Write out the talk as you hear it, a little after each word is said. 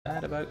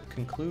that about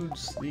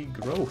concludes the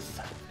growth.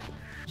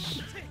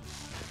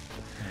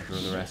 And grow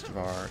the rest of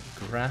our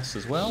grass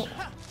as well.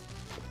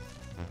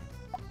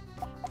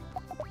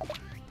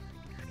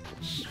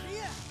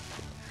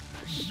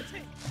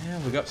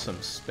 And we got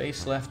some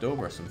space left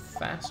over, some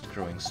fast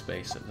growing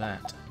space at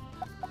that.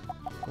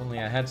 If only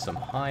I had some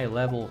high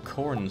level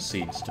corn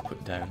seeds to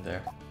put down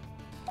there.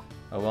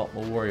 Oh well,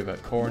 we'll worry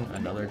about corn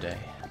another day.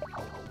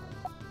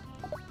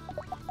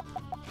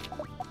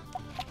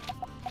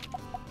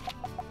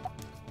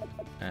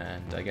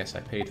 And I guess I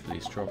paid for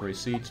these strawberry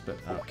seeds, but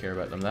I don't care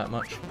about them that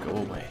much. Go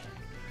away.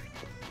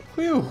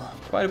 Whew,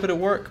 quite a bit of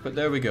work, but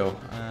there we go.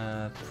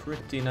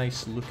 Pretty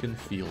nice looking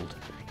field.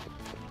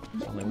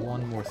 There's only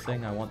one more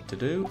thing I want to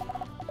do,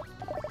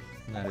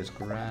 and that is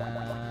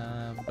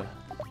grab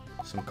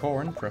some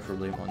corn,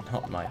 preferably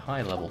not my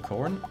high level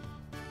corn.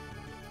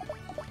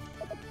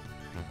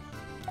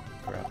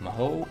 Grab my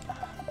hoe.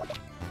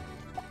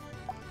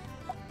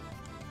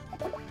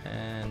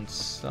 And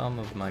some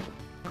of my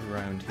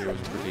ground here is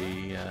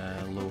pretty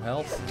low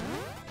health,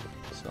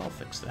 so I'll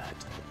fix that.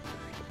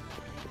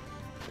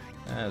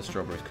 The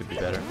strawberries could be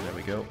better, there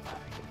we go.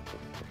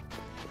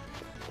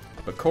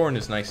 But corn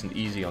is nice and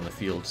easy on the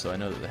field, so I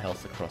know that the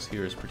health across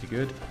here is pretty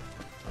good.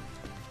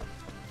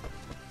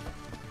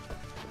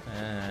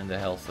 And the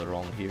health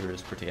along here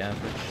is pretty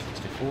average,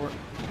 64.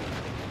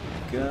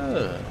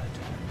 Good.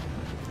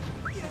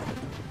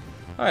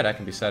 Alright, I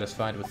can be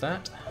satisfied with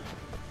that.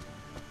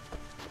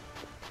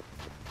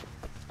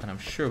 And I'm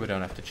sure we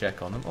don't have to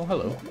check on them. Oh,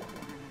 hello.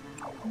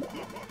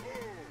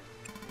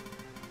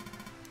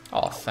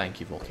 Oh, thank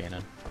you,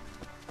 Volcanon.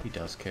 He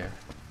does care.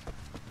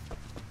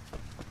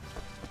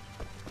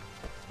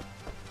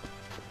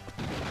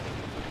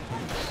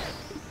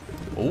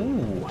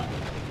 Oh,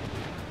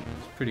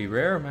 it's pretty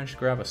rare. I managed to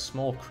grab a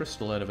small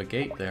crystal out of a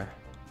gate there.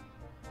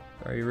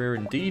 Very rare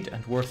indeed,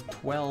 and worth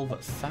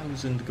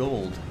 12,000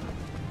 gold.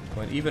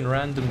 When even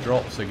random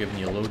drops are giving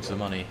you loads of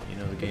money, you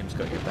know the game's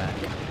got your back.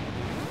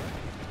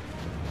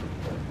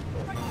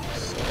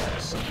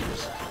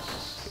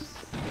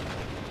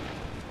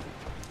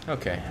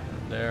 Okay,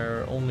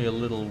 they're only a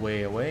little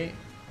way away,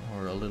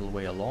 or a little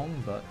way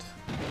along, but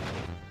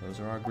those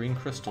are our green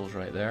crystals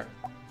right there.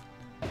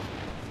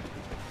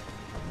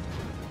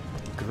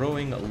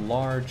 Growing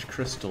large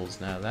crystals,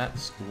 now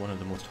that's one of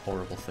the most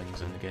horrible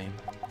things in the game.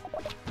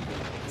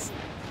 It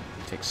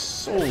takes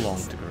so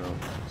long to grow,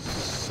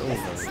 so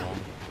very long.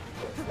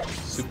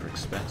 Super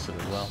expensive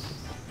as well.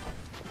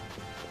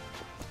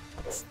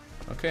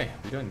 Okay,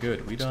 we done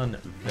good, we done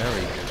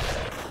very good.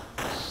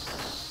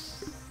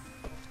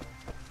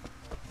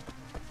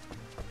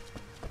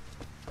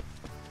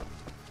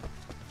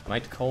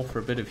 Might call for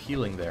a bit of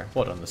healing there.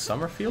 What, on the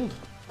summer field?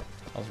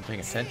 I wasn't paying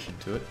attention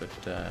to it, but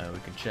we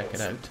can check it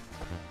out.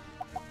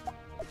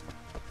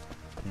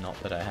 Not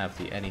that I have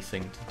the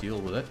anything to deal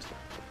with it.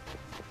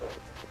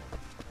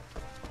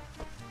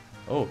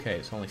 Oh, okay,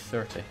 it's only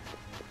 30.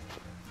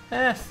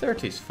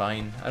 30's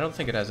fine. I don't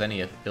think it has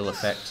any ill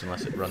effects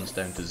unless it runs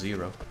down to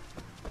 0.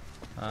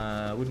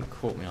 Wouldn't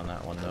quote me on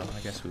that one though.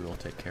 I guess we will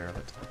take care of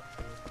it.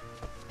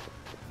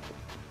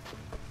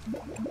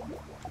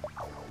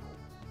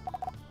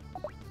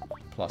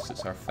 Plus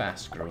it's our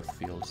fast growth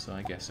field, so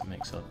I guess it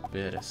makes a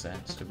bit of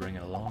sense to bring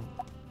it along.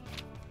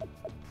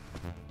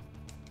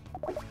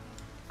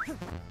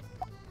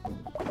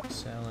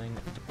 Selling,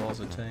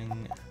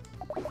 depositing,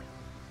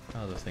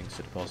 other things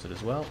to deposit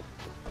as well.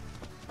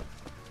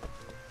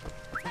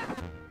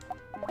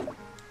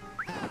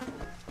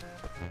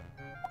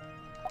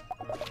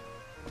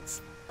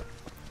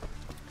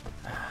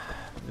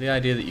 The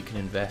idea that you can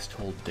invest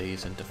whole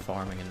days into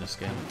farming in this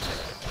game,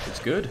 it's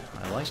good,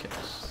 I like it.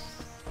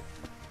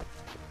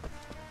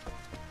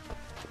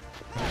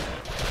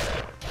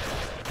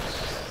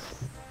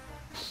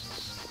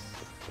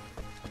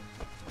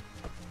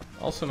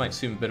 Also might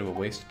seem a bit of a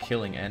waste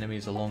killing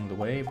enemies along the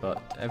way,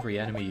 but every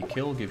enemy you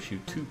kill gives you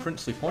 2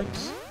 princely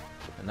points,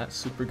 and that's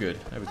super good.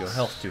 There we go,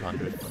 health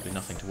 200, there'll be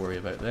nothing to worry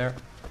about there.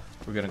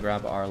 We're going to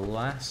grab our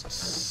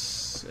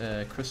last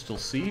crystal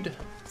seed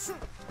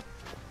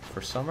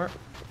for summer,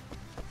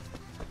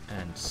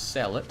 and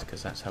sell it,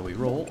 because that's how we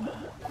roll.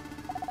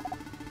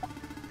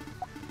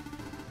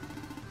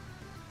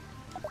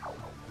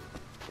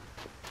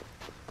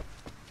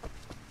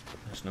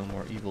 There's no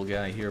more evil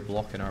guy here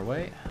blocking our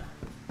way.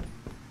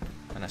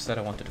 And I said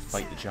I wanted to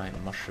fight the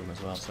giant mushroom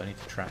as well, so I need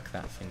to track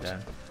that thing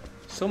down.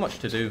 So much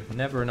to do,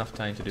 never enough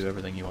time to do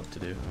everything you want to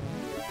do.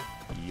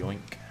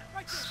 Yoink.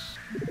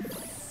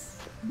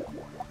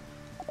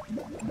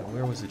 Now,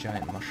 where was the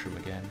giant mushroom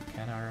again?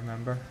 Can I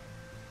remember?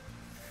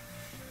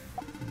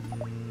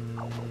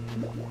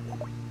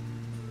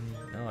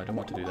 No, I don't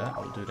want to do that.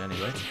 We'll do it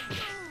anyway.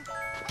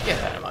 Get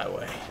out of my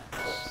way.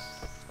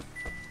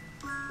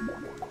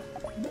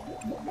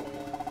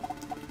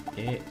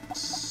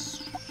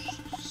 It's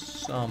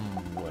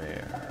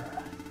somewhere.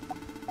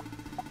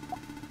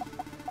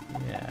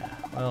 Yeah,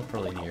 well,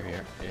 probably near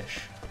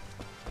here-ish.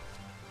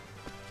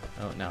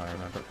 Oh, now I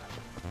remember.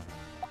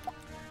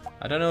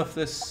 I don't know if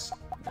this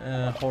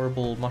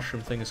horrible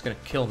mushroom thing is going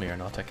to kill me or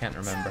not, I can't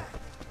remember.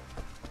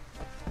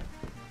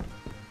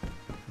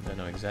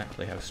 know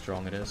exactly how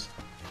strong it is.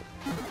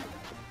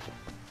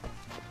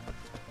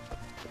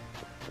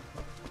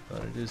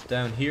 But it is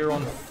down here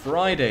on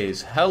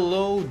Fridays.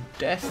 Hello,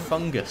 Death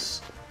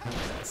Fungus.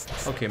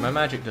 Okay, my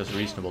magic does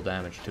reasonable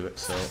damage to it,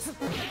 so...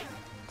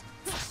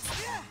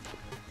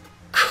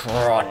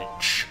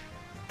 Crunch!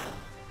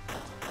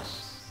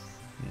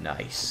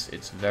 Nice.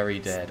 It's very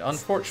dead.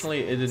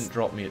 Unfortunately, it didn't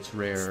drop me its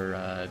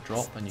rare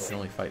drop, and you can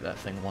only fight that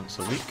thing once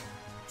a week.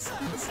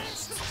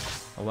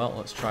 Oh well,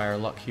 let's try our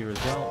luck here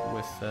as well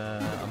with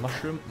a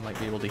mushroom. Might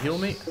be able to heal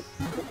me.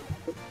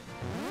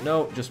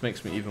 No, just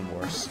makes me even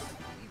worse.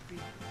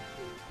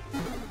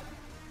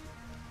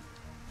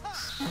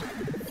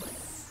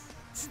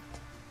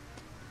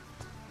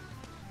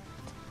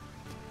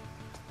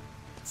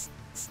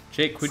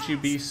 Jake, would you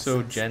be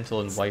so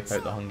gentle and wipe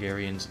out the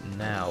Hungarians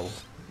now?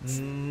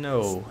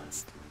 No,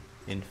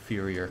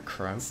 inferior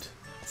kraut.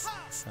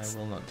 I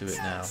will not do it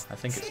now. I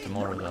think it's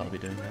tomorrow that I'll be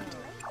doing that.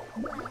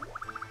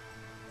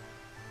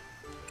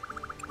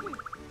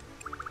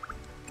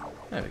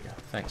 There we go.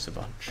 Thanks a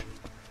bunch.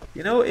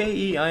 You know,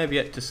 AE, I have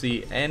yet to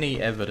see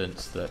any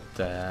evidence that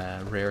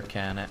rare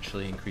can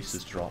actually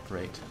increases drop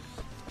rate.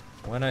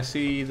 When I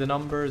see the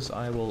numbers,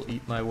 I will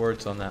eat my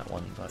words on that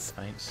one, but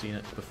I ain't seen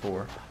it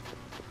before.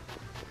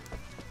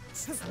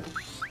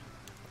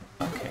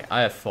 Okay,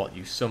 I have fought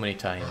you so many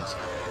times.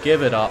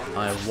 Give it up,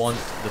 I want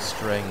the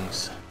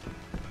strings.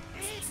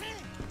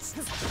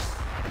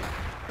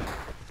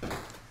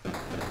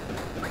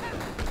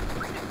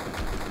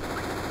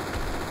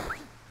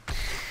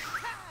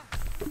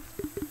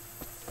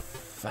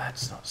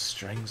 That's not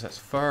strings, that's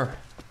fur.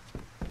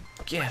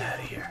 Get out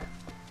of here.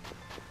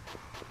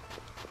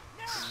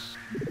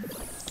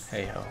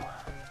 Hey ho.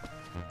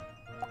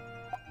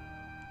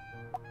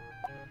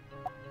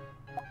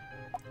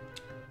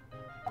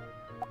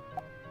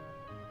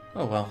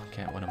 Oh well,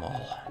 can't win them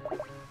all.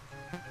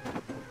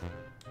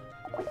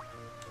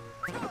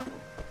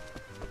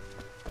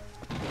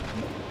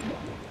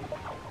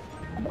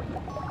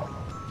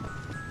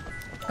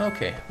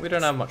 Okay, we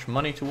don't have much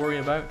money to worry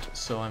about,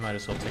 so I might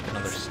as well take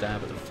another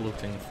stab at the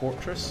floating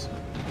fortress.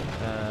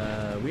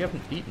 We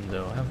haven't eaten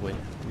though, have we?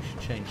 We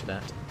should change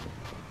that.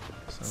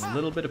 So a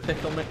little bit of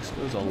pickle mix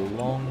goes a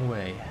long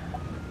way.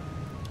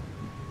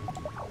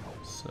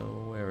 So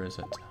where is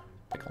it?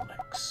 Pickle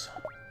mix.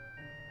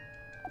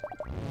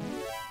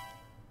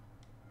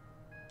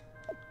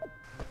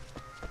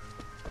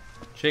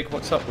 Jake,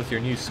 what's up with your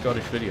new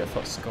Scottish video? I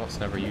thought Scots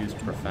never used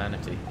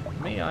profanity.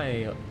 May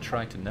I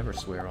try to never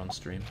swear on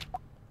stream?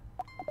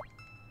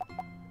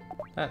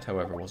 That,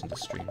 however, wasn't a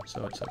stream,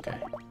 so it's okay.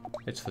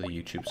 It's for the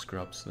YouTube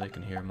scrubs, so they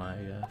can hear my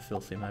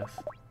filthy mouth.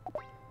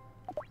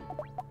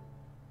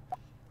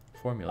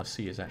 Formula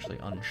C is actually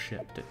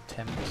unshipped. It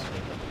tempts me.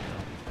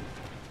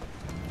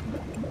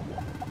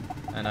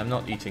 And I'm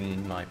not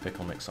eating my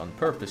pickle mix on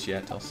purpose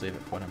yet. I'll save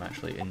it for when I'm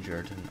actually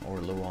injured or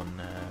low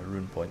on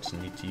rune points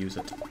and need to use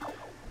it.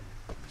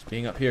 Because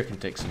being up here can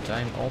take some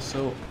time.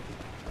 Also,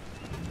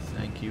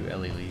 thank you,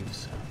 Ellie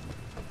Leaves.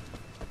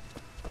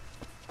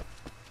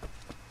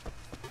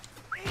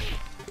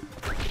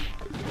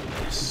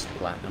 Yes,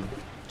 platinum.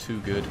 Too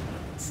good.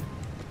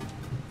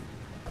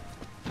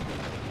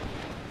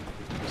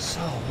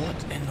 So,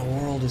 what in the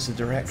world is the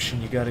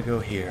direction you gotta go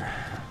here?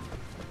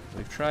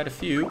 We've tried a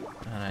few,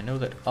 and I know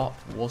that up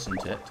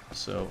wasn't it,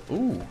 so...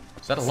 Ooh,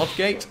 is that a love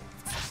gate?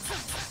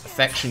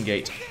 Affection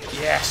gate.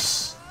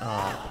 Yes!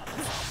 Oh.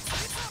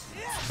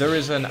 There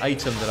is an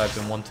item that I've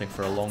been wanting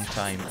for a long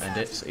time, and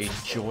it's a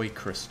joy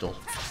crystal.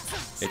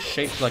 It's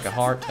shaped like a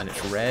heart, and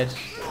it's red,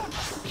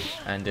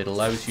 and it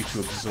allows you to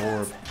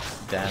absorb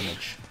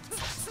damage.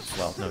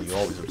 Well, no, you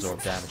always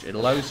absorb damage. It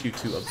allows you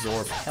to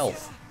absorb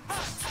health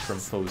from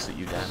foes that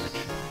you damage.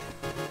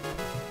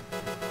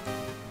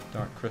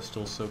 Dark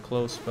crystal so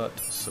close, but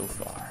so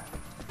far.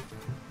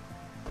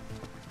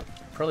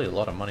 Probably a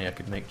lot of money I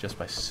could make just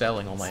by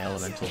selling all my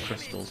elemental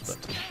crystals, but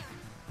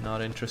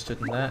not interested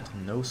in that.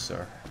 No,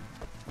 sir.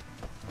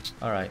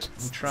 Alright,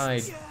 we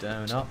tried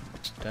down, up,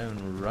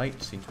 down, right.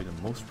 Seems to be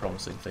the most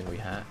promising thing we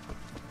had.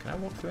 Can I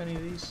walk through any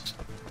of these?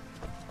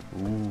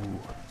 Ooh.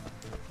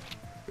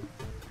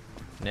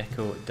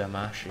 Neko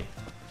Damashi.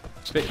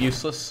 It's a bit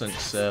useless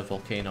since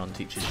Volcanon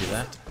teaches you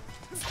that.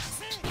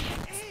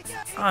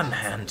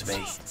 Unhand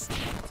me!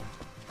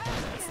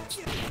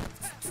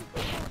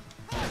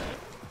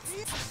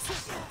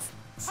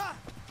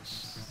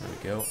 There we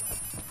go.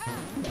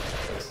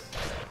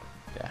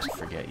 Yeah,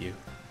 forget you.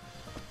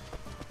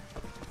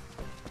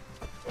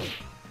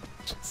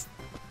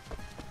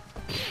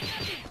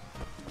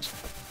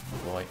 Oh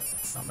boy,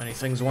 not many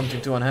things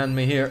wanting to unhand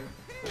me here.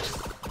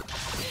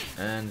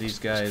 And these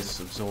guys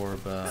absorb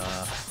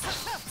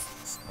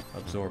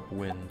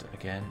wind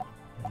again.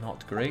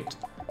 Not great.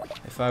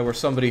 If I were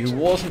somebody who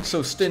wasn't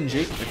so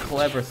stingy, the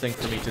clever thing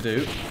for me to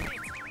do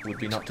would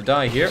be not to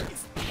die here.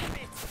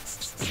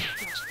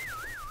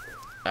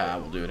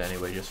 We'll do it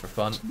anyway just for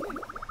fun.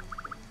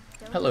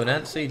 Hello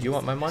Nancy, do you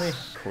want my money?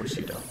 Of course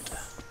you don't.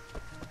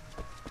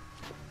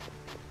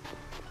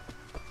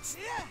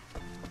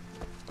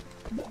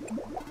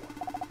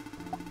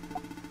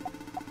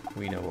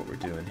 We know what we're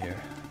doing here.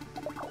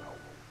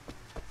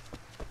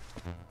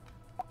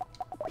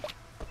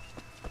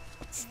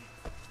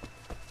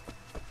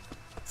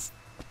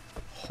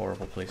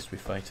 Horrible place to be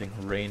fighting.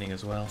 Raining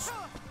as well.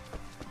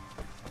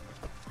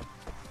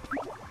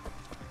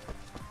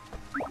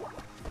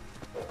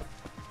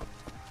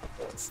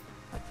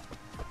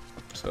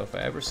 So if I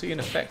ever see an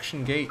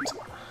affection gate,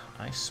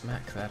 I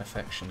smack that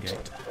affection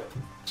gate.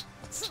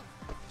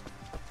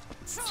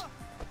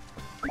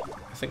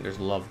 I think there's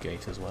love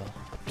gate as well.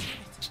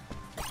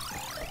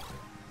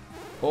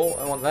 Oh,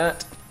 I want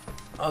that.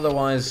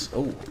 Otherwise,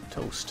 oh,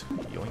 toast.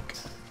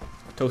 Yoink.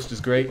 Toast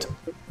is great.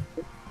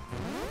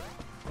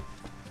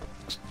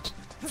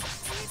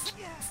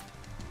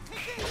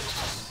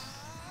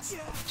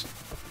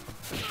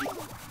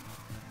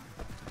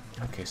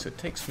 Okay, so it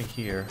takes me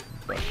here,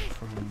 but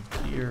from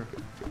here,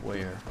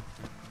 where?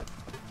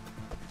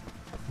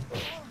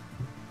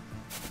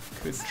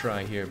 Could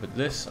try here, but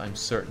this, I'm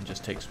certain,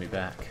 just takes me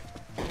back.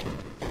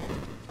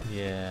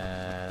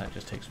 Yeah, that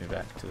just takes me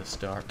back to the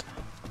start.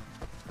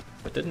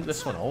 But didn't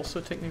this one also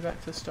take me back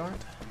to the start?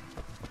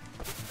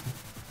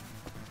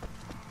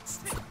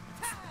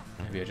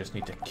 Maybe I just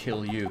need to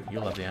kill you.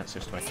 You'll have the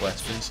answers to my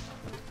questions.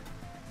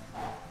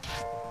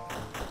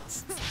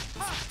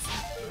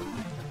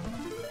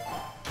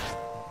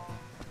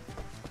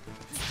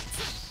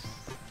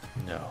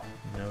 No,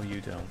 no you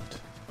don't.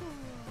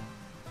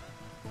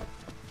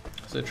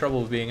 So the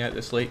trouble with being out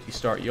this late, you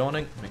start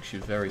yawning, makes you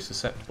very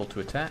susceptible to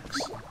attacks.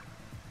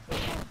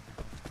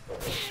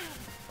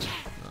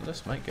 Now,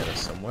 this might get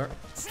us somewhere.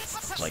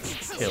 Like,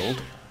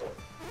 killed.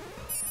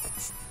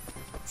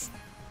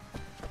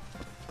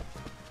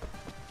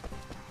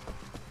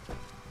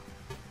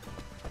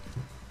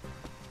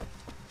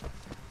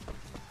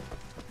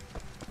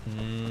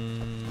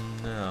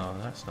 No,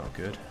 that's not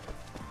good.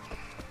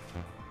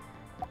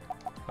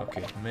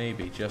 Okay,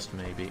 maybe, just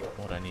maybe,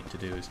 what I need to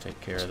do is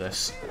take care of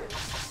this.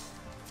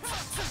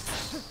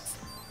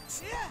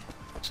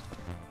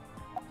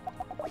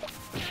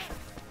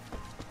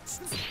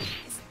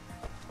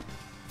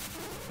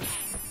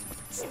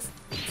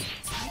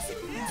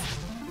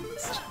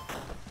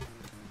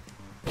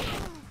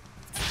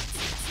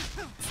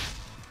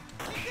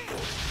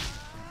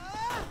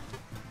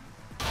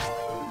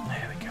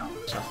 There we go.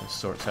 Nothing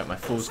sorts out my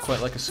foes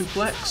quite like a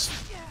suplex.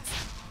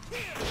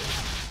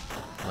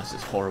 Unless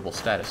it's horrible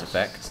status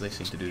effects, they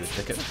seem to do the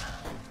ticket.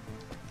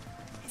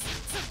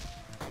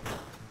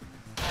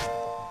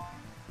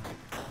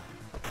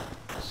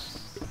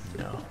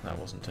 No, that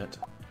wasn't it.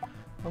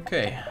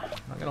 Okay,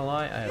 not gonna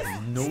lie, I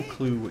have no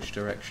clue which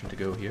direction to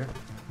go here.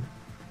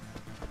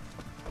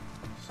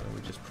 So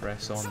we just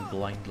press on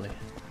blindly.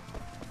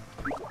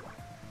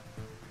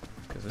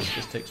 Because this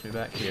just takes me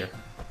back here.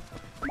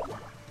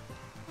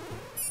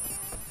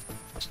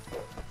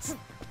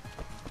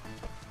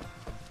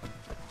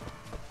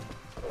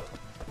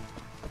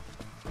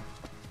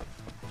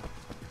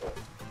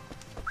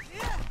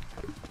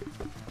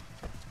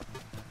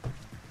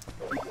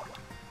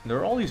 There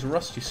are all these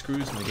rusty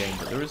screws in the game,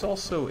 but there is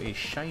also a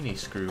shiny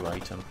screw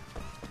item.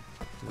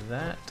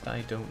 That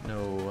I don't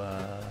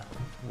know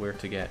where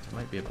to get. It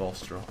might be a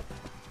boss drop.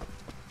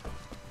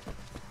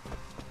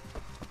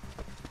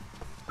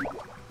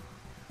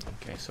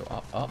 Okay, so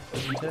up,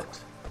 isn't it?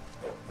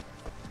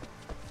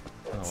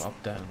 No,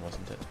 up, down,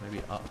 wasn't it?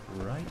 Maybe up,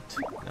 right?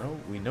 No,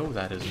 we know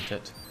that isn't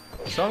it.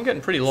 So I'm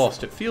getting pretty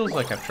lost. It feels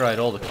like I've tried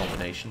all the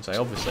combinations. I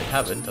obviously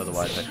haven't,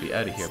 otherwise I'd be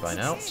out of here by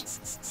now.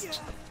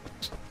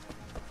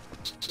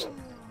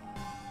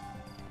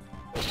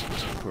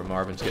 Poor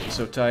Marvin's getting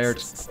so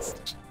tired.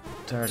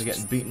 Tired of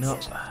getting beaten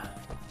up.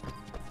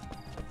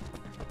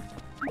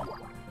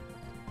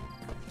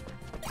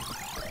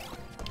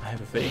 I have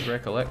a vague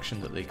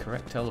recollection that the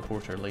correct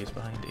teleporter lays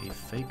behind a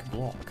fake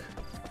block.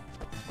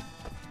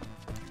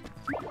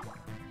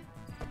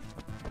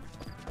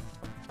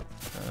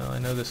 Well, I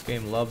know this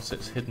game loves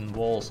its hidden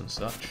walls and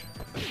such.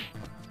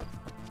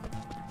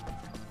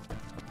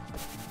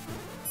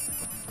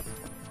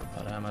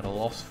 But I'm at a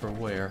loss for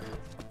where.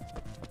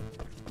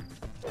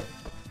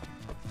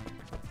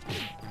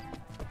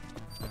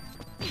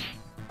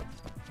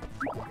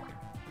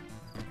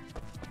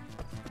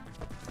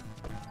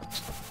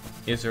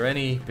 Is there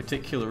any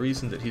particular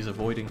reason that he's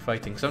avoiding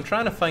fighting? So I'm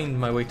trying to find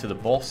my way to the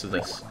boss of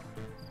this,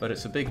 but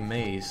it's a big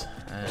maze,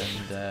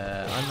 and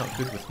I'm not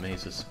good with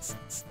mazes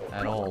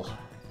at all.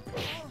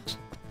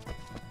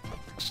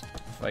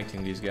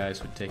 Fighting these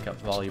guys would take up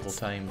valuable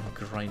time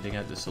grinding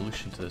out the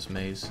solution to this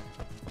maze.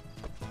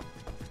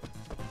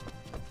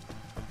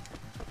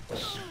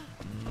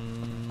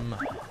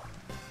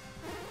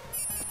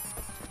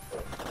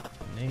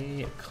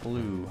 Nay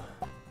clue.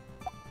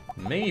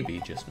 Maybe,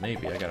 just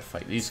maybe, I gotta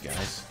fight these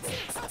guys.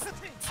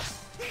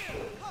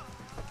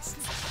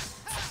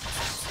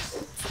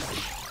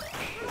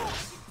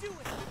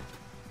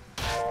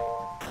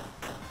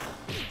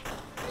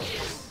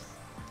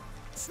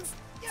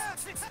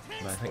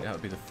 But I think that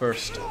would be the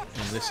first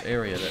in this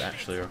area that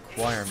actually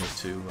require me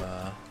to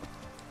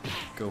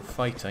go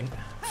fighting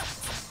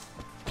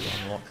to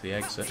unlock the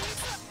exit.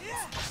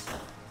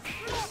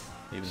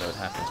 even though it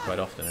happens quite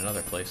often in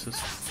other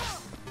places.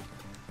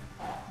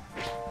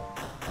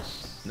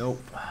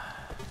 Nope.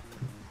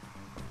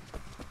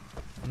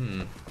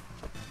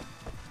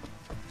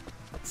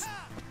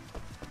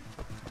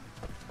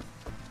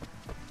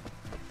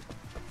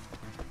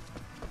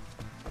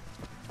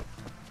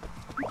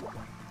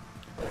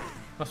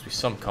 Must be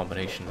some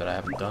combination that I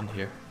haven't done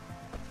here.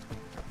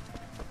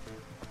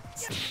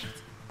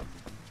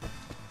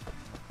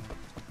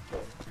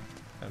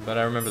 But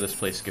I remember this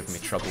place giving me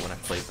trouble when I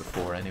played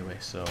before anyway,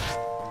 so...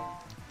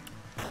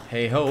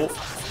 Hey ho,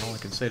 all I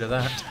can say to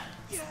that.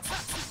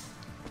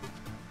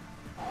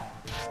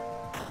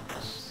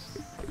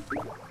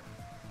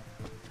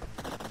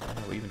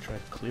 We even tried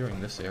clearing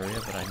this area,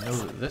 but I know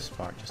that this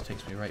part just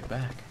takes me right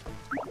back.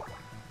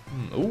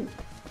 Ooh!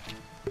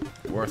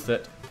 Worth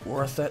it,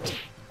 worth it!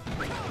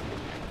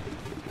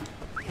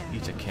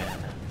 Eat a can.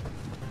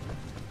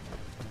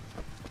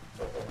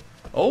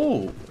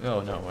 Oh!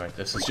 Oh no, right,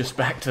 this is just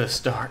back to the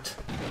start.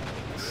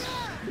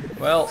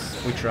 Well,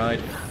 we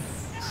tried.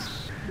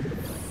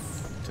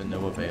 To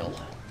no avail.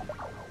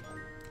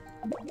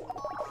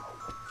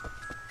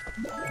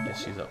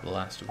 Just use up the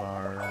last of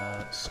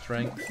our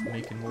strength,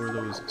 making more of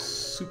those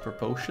super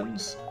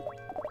potions.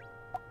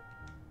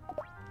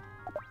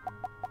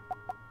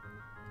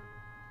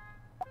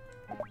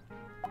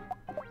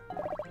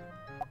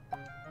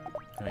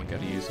 I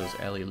gotta use those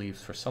Ellie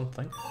leaves for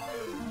something.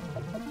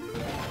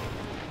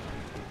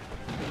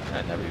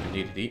 I never even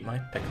needed to eat my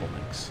pickle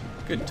mix.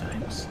 Good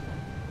times.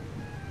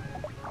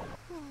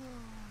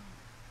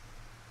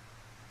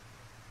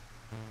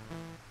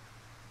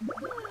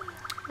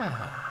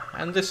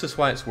 And this is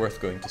why it's worth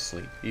going to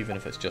sleep, even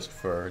if it's just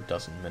for a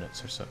dozen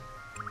minutes or so.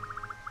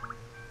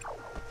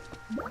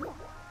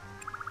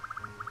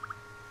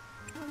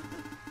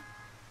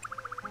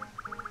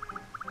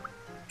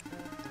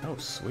 Oh,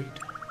 sweet.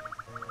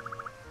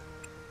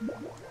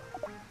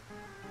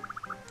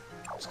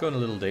 Let's go on a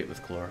little date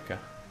with Chlorica,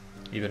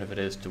 even if it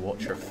is to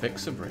watch her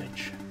fix a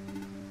bridge.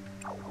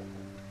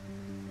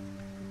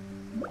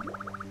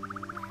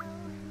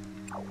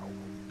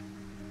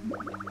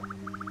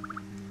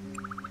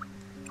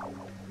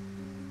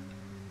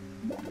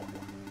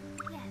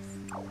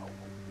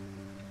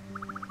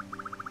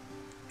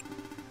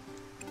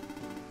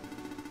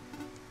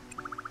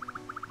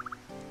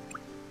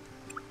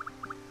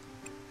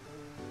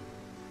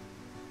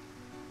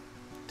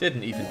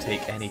 Didn't even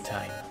take any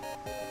time.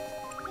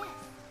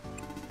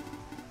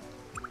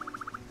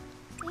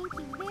 Thank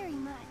you very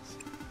much.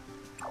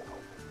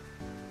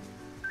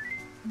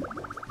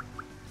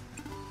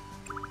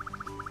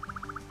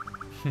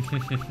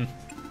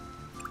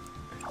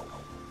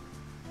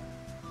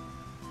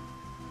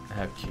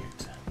 How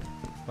cute.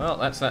 Well,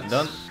 that's that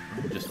done.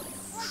 Just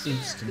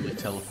instantly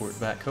teleport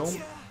back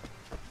home.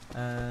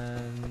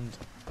 And...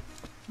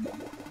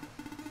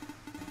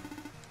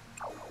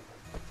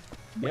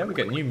 yeah, we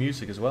get new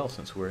music as well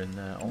since we're in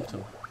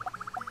autumn.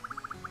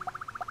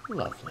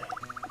 Lovely.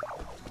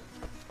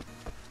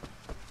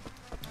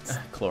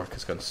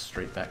 Chlorica's gone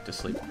straight back to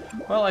sleep.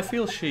 Well, I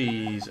feel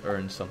she's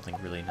earned something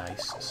really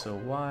nice, so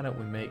why don't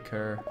we make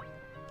her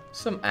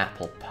some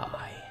apple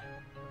pie?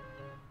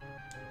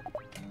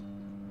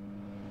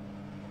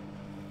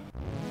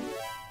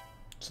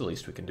 It's the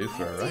least we can do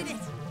for her, right?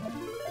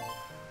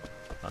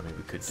 I mean,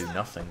 we could do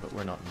nothing, but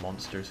we're not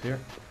monsters here.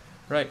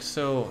 Right,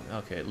 so,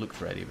 okay, it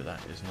looked ready, but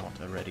that is not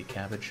a ready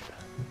cabbage.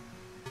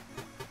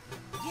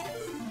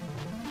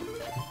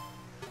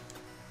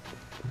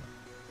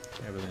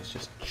 Everything's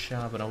just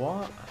chabbing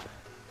away.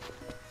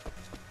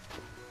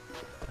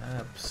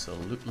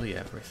 Absolutely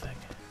everything.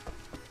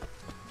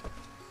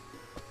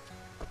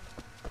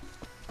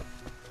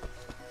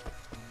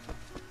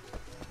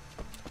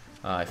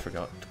 I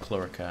forgot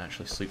Chlorica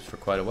actually sleeps for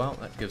quite a while.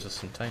 That gives us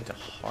some time to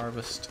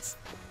harvest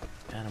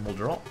animal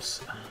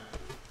drops.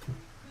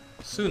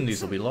 Soon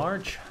these will be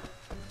large.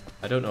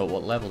 I don't know at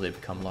what level they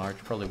become large,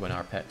 probably when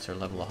our pets are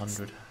level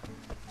 100.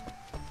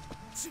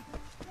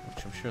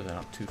 Which I'm sure they're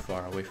not too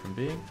far away from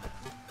being.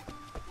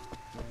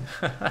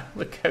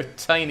 Look how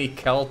tiny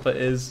Kalpa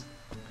is.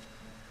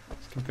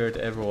 Compared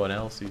to everyone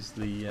else, he's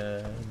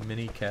the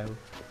mini cow.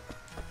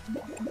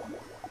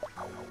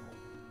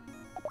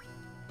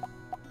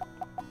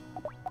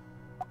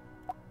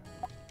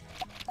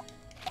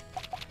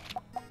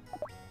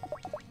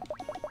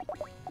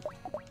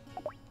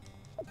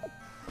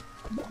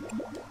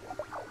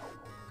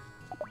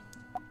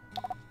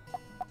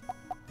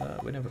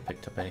 We never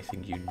picked up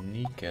anything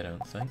unique, I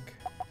don't think.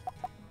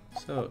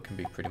 So it can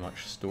be pretty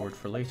much stored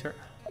for later.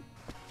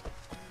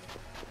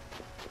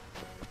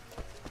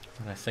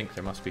 And I think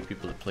there must be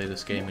people that play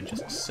this game and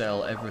just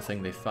sell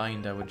everything they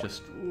find. I would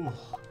just... ooh.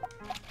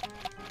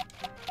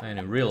 And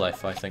in real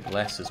life I think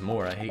less is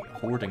more. I hate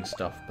hoarding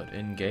stuff, but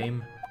in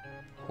game,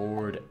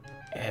 hoard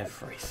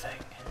everything.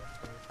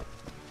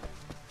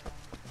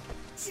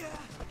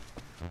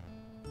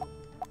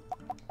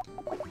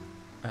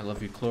 I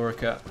love you,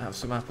 Chlorica. Have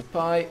some apple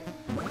pie.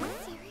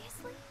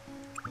 Seriously?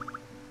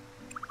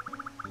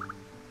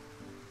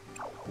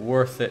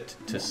 Worth it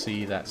to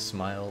see that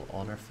smile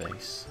on her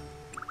face.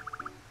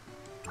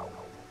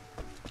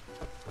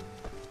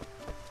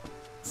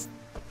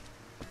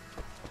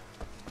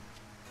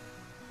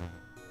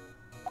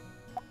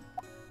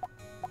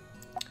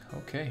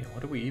 Okay,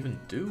 what do we even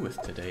do with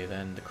today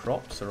then? The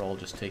crops are all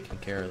just taking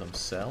care of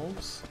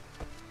themselves.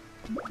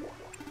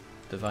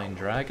 Divine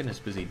Dragon is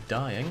busy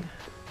dying.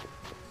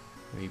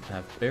 We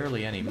have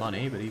barely any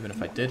money, but even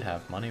if I did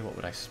have money, what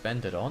would I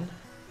spend it on?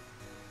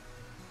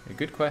 A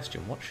good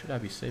question. What should I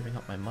be saving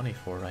up my money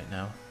for right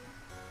now?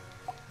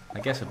 I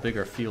guess a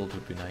bigger field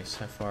would be nice.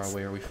 How far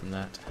away are we from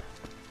that?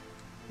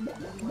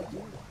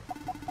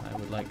 I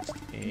would like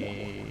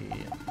a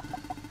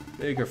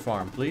bigger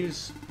farm,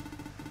 please.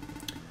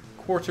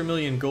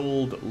 250,000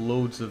 gold,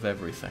 loads of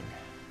everything.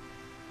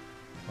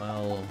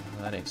 Well,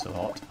 that ain't so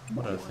hot.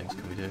 What other things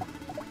can we do?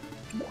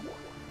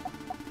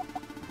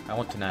 I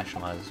want to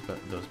nationalize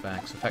those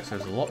banks. In fact,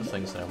 there's a lot of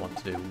things that I want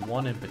to do.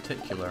 One in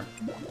particular.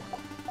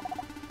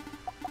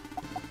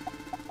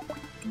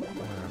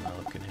 Where am I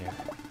looking here?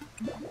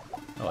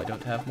 Oh, I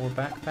don't have more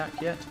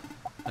backpack yet?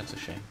 That's a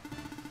shame.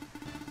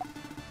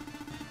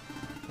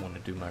 I want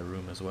to do my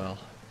room as well.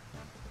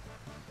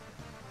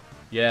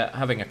 Yeah,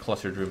 having a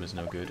cluttered room is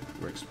no good.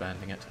 We're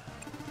expanding it.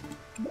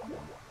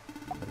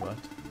 But what?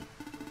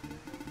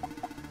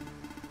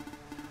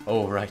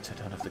 Oh, right, I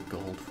don't have the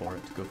gold for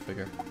it. Go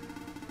figure.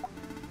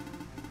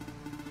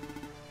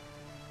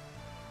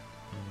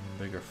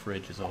 Bigger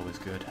fridge is always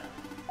good.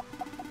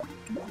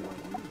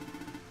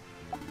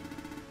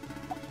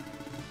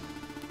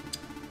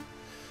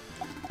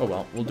 Oh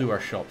well, we'll do our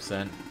shops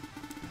then.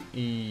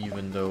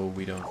 Even though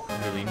we don't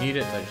really need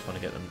it, I just want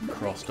to get them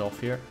crossed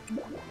off here.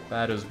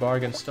 Bado's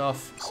bargain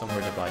stuff.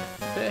 Somewhere to buy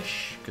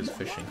fish, because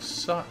fishing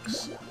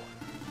sucks.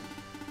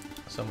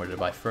 Somewhere to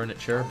buy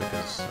furniture,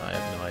 because I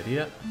have no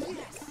idea.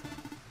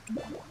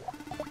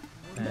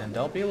 And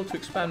I'll be able to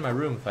expand my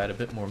room if I had a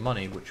bit more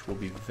money, which will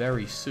be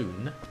very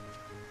soon.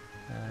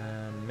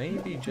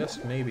 Maybe,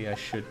 just maybe, I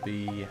should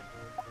be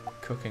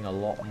cooking a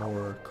lot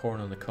more corn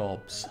on the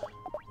cobs.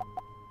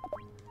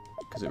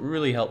 Because it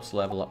really helps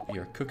level up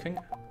your cooking.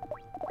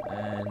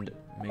 And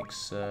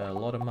makes a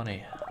lot of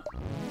money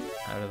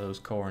out of those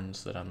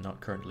corns that I'm not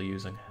currently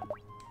using.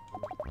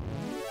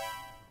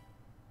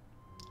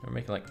 We're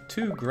making like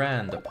 2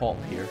 grand a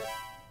pop here.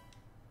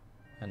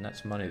 And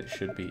that's money that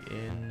should be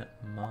in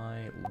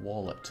my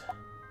wallet.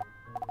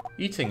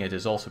 Eating it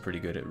is also pretty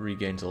good. It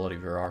regains a lot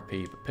of your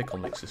RP, but pickle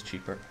mix is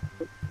cheaper.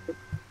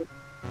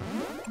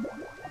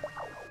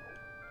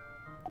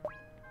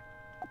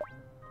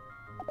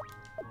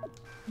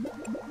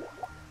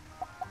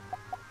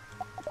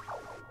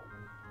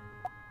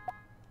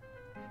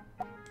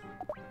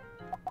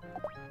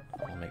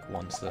 I'll make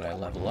ones that I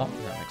level up.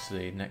 That makes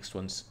the next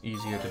ones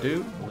easier to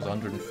do. It was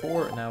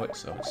 104, and now it's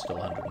still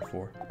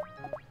 104.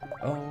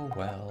 Oh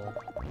well.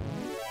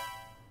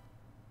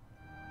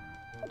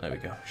 There we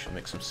go. Should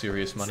make some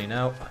serious money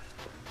now.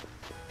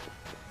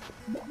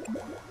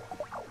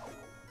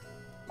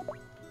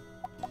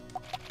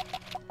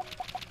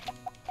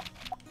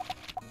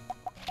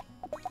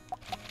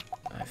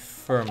 I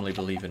firmly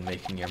believe in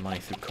making your money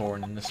through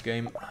corn in this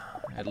game,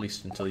 at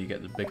least until you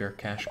get the bigger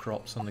cash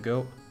crops on the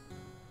go.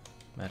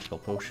 Magical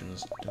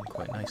potions doing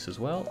quite nice as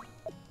well.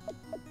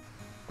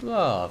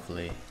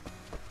 Lovely.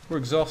 We're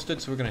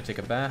exhausted, so we're going to take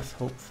a bath,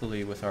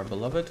 hopefully with our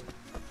beloved.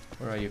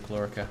 Where are you,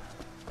 Chlorica?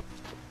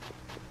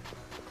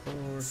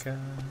 Chlorica.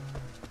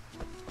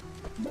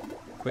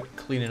 Quit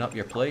cleaning up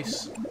your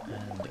place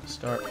and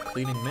start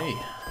cleaning me.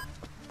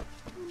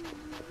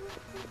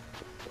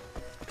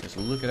 Because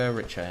look at how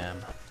rich I am.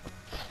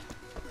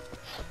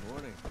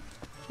 Morning.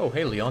 Oh,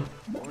 hey, Leon.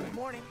 Morning.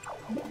 Morning.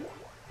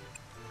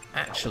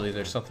 Actually,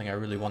 there's something I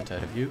really want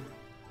out of you.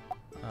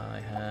 I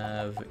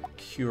have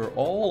Cure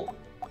All.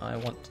 I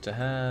want to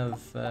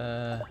have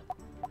a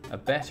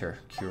better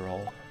Cure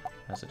All,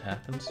 as it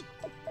happens.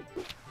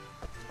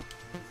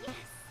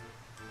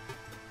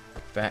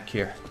 Back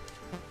here.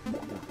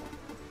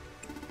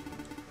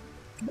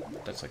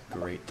 That's a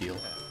great deal.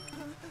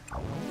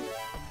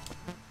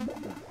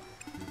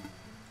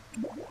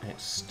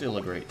 It's still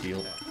a great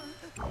deal.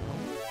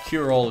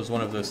 Cure All is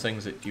one of those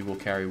things that you will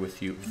carry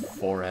with you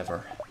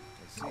forever.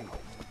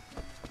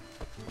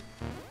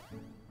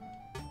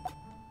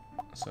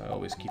 So I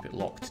always keep it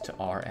locked to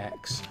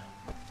RX.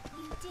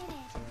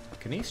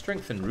 Can he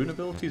strengthen rune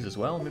abilities as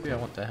well? Maybe I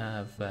want to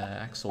have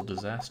Axel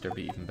Disaster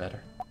be even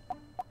better.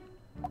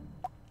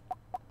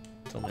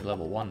 It's only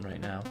level 1 right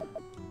now.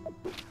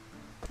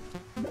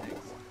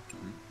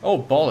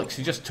 Oh, bollocks,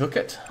 he just took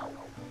it?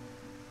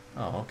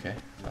 Oh, okay.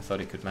 I thought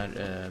he could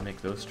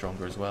make those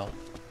stronger as well.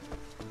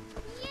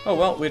 Oh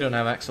well, we don't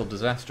have Axel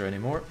Disaster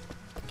anymore.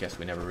 Guess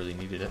we never really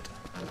needed it.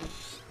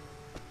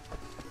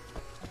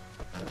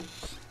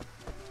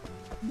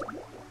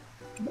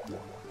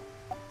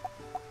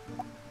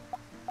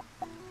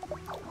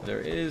 There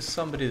is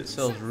somebody that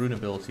sells rune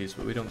abilities,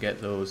 but we don't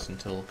get those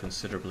until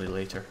considerably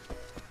later.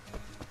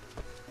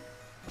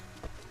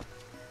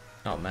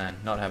 Oh man,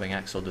 not having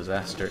Axel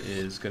Disaster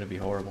is going to be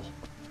horrible.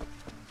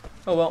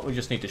 Oh well, we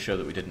just need to show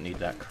that we didn't need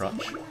that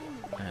crutch.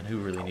 And who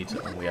really needs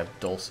it when we have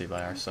Dulcie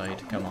by our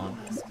side? Come on.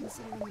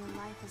 Considering your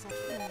life as a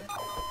king.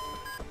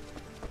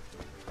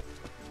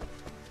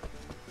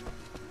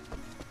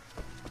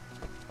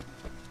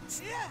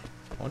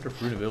 I wonder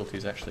if rune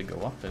abilities actually go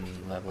up in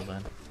level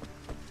then.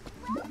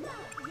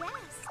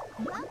 Yes,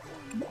 welcome.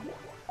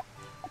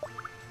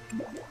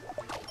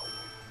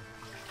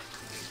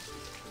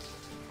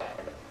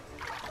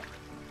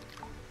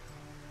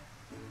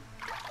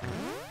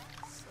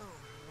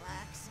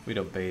 We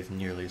don't bathe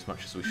nearly as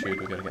much as we should.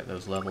 We gotta get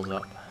those levels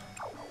up.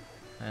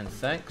 And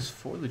thanks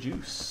for the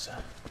juice.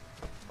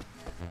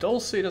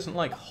 Dulcie doesn't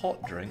like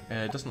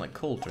doesn't like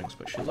cold drinks,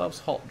 but she loves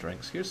hot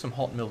drinks. Here's some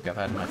hot milk I've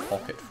had in my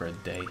pocket for a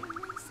day. Nice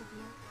of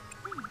you.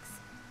 Thanks.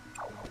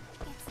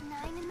 It's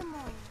 9 in the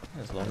morning.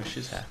 As long as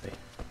she's happy.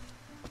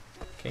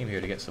 Came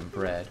here to get some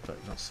bread, but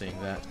not seeing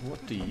that.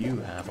 What do you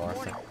have,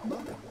 Arthur?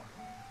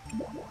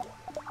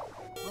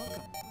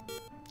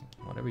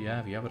 Whatever you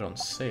have it on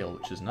sale,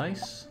 which is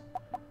nice.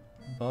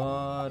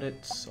 But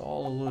it's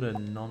all a load of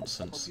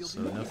nonsense,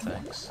 so no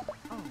thanks.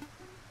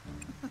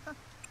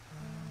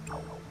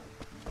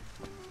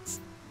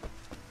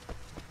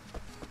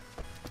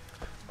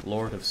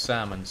 Lord of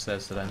Salmon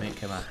says that I make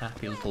him a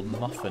happy little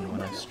muffin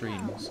when I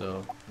stream,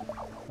 so...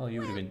 Well,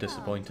 you would have been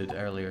disappointed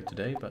earlier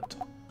today, but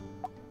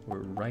we're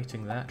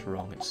righting that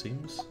wrong, it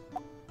seems.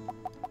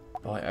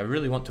 Boy, I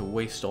really want to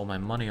waste all my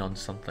money on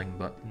something,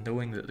 but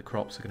knowing that the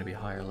crops are going to be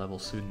higher level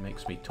soon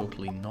makes me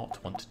totally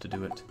not want to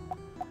do it.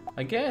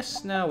 I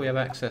guess now we have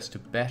access to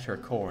better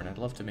corn. I'd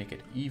love to make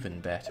it even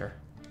better.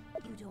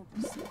 You don't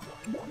pursue.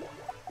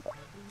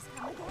 Please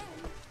come again.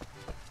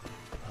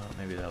 Oh,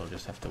 maybe that'll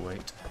just have to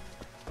wait.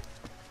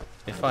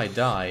 If I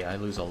die, I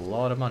lose a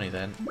lot of money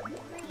then.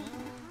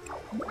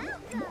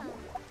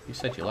 You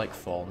said you like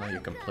fall, now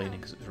you're complaining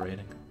because it's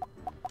raining.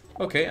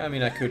 Okay, I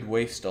mean I could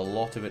waste a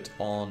lot of it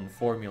on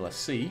Formula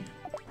C.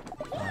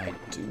 I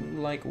do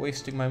like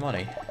wasting my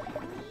money.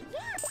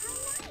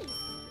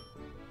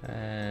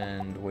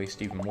 And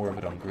waste even more of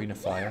it on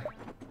Greenifier.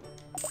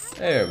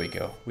 There we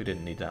go. We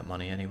didn't need that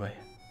money anyway.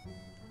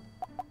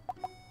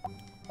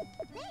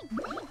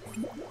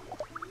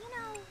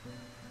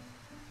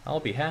 I'll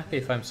be happy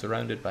if I'm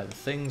surrounded by the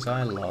things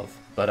I love,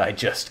 but I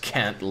just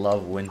can't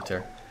love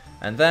winter.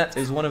 And that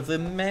is one of the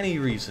many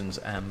reasons,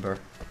 Amber,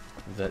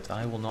 that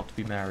I will not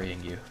be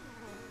marrying you.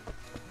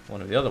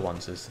 One of the other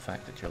ones is the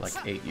fact that you're like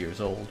 8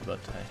 years old, but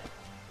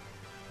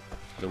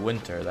the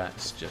winter,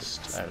 that's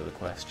just out of the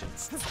question.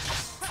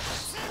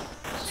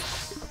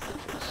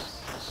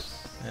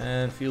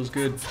 And feels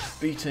good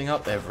beating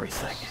up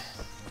everything.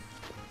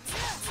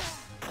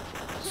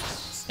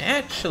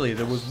 Actually,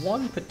 there was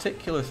one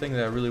particular thing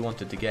that I really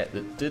wanted to get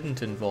that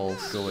didn't involve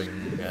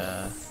going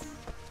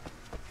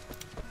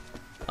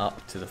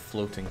up to the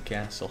floating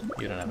castle.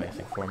 You don't have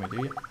anything for me,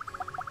 do you?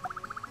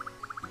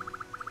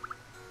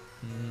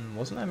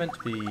 Wasn't I meant to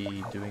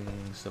be doing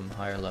some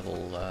higher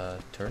level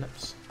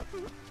turnips?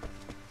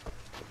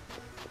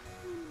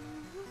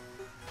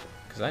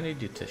 Because I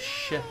need you to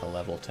ship a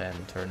level 10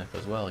 turnip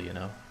as well, you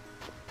know.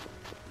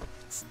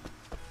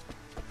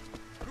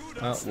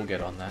 Well, we'll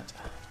get on that.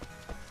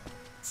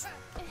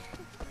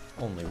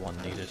 Only one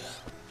needed.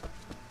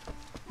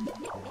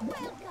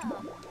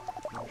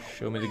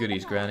 Show me the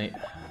goodies, Granny.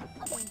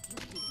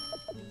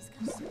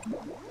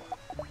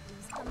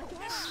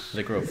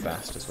 They grow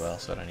fast as well,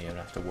 so I don't even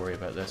have to worry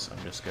about this.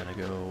 I'm just gonna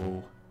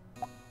go...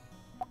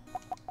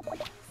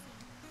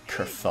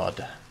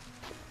 Kerthud.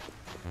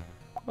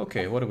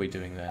 Okay, what are we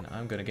doing then?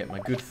 I'm gonna get my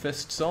good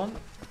fists on,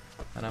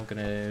 and I'm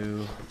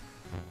gonna...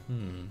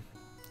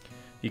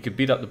 You could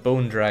beat up the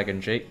Bone Dragon,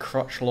 Jake.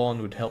 Crotch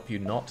Lawn would help you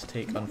not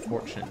take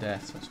unfortunate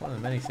deaths. That's one of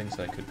the many things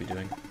that I could be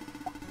doing.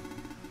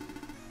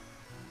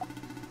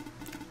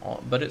 Oh,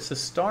 but it's the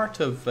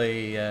start of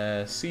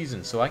a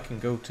season, so I can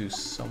go to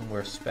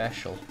somewhere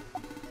special.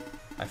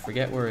 I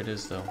forget where it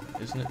is though.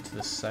 Isn't it to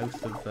the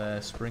south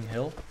of Spring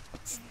Hill?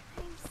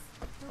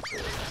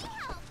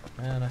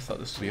 Man, I thought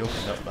this would be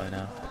opened up by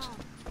now.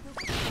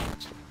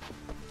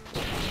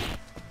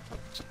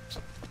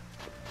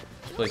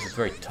 This place is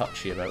very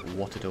touchy about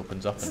what it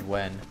opens up and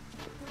when.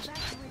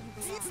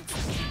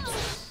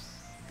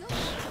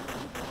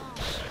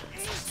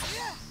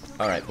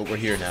 Alright, but we're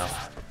here now.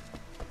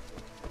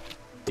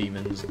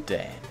 Demon's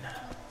Den.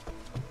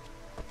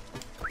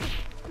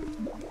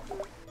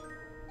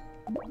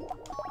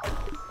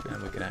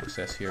 And we can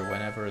access here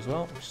whenever as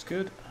well, which is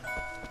good.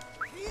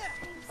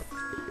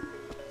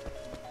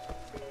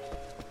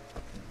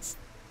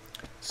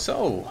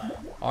 So,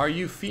 are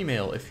you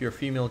female? If you're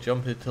female,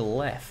 jump it to the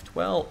left.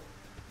 Well,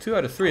 2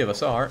 out of 3 of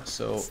us are,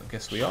 so I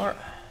guess we are.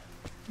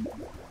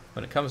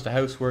 When it comes to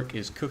housework,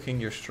 is cooking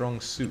your strong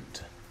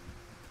suit?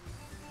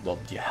 Well,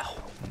 yeah,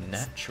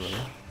 naturally.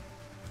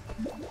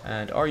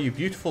 And are you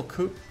beautiful,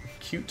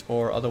 cute,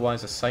 or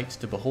otherwise a sight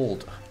to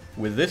behold?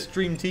 With this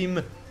dream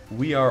team,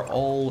 we are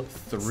all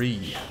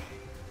 3.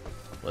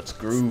 Let's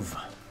groove.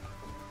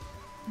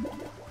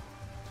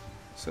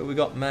 So we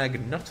got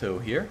Magneto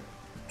here.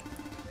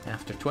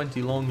 After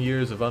 20 long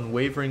years of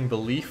unwavering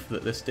belief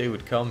that this day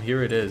would come,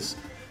 here it is.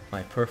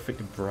 My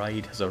perfect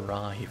bride has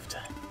arrived.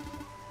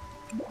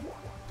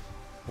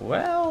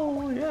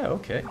 Well, yeah,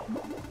 okay.